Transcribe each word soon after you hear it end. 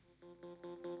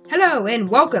Hello and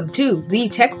welcome to The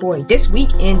Tech Boy, This Week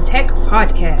in Tech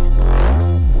podcast.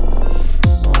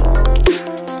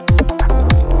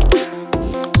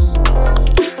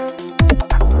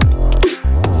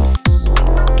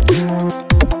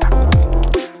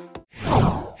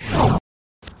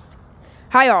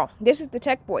 Hi all, this is The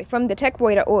Tech Boy from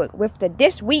TheTechBoy.org with the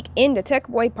This Week in the Tech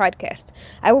Boy podcast.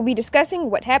 I will be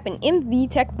discussing what happened in The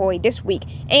Tech Boy this week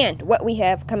and what we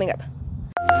have coming up.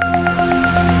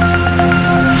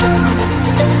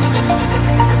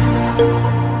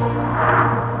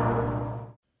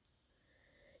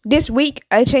 This week,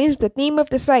 I changed the theme of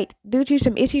the site due to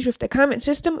some issues with the comment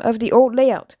system of the old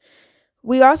layout.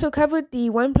 We also covered the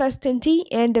OnePlus 10T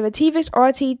and the Retivis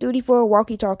RT34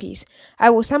 walkie-talkies.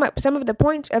 I will sum up some of the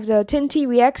points of the 10T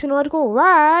reaction article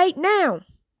right now.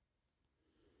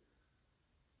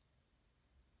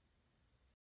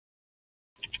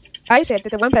 I said that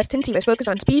the OnePlus 10T was focused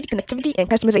on speed, connectivity, and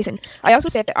customization. I also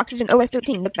said that Oxygen OS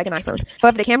 13 looked like an iPhone.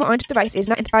 However, the camera on this device is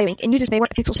not inspiring, and users may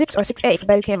want a Pixel 6 or 6a for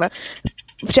better camera.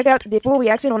 Check out the full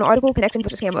reaction on the article Connection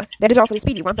versus Camera. That is all for the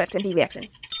speedy OnePlus 10T reaction.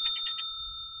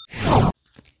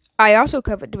 I also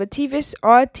covered the Retivis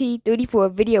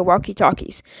RT34 video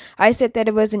walkie-talkies. I said that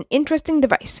it was an interesting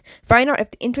device. Find out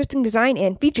if the interesting design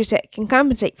and feature set can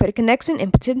compensate for the connection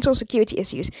and potential security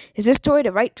issues. Is this toy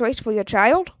the right choice for your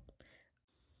child?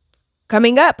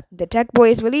 Coming up, the Tech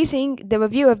Boy is releasing the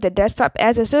review of the desktop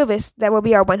as a service that will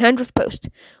be our 100th post.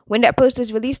 When that post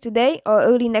is released today or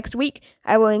early next week,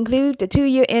 I will include the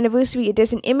 2-year anniversary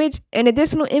edition image and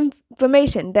additional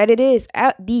information that it is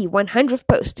at the 100th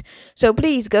post. So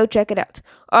please go check it out.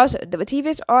 Also, the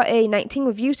Retivis RA19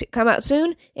 review should come out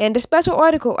soon, and the special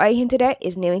article I hinted at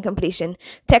is nearing completion.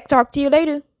 Tech talk to you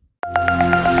later.